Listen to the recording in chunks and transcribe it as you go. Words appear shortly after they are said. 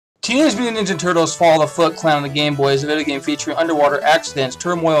Teenage Mutant Ninja Turtles Follow the Foot Clan on the Game Boy is a video game featuring underwater accidents,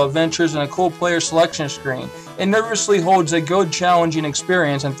 turmoil, adventures, and a cool player selection screen. It nervously holds a good, challenging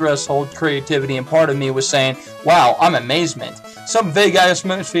experience and threshold creativity, and part of me was saying, wow, I'm amazement. Some vague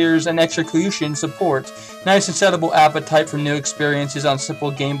atmospheres and execution support. Nice and settable appetite for new experiences on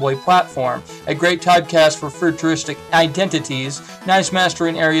simple Game Boy platform. A great typecast for futuristic identities. Nice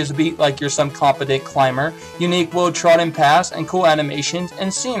mastering areas beat like you're some competent climber. Unique well-trodden paths and cool animations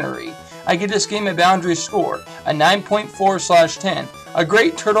and scenery. I give this game a boundary score, a 9.4/10. A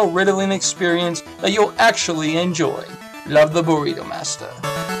great turtle riddling experience that you'll actually enjoy. Love the Burrito Master.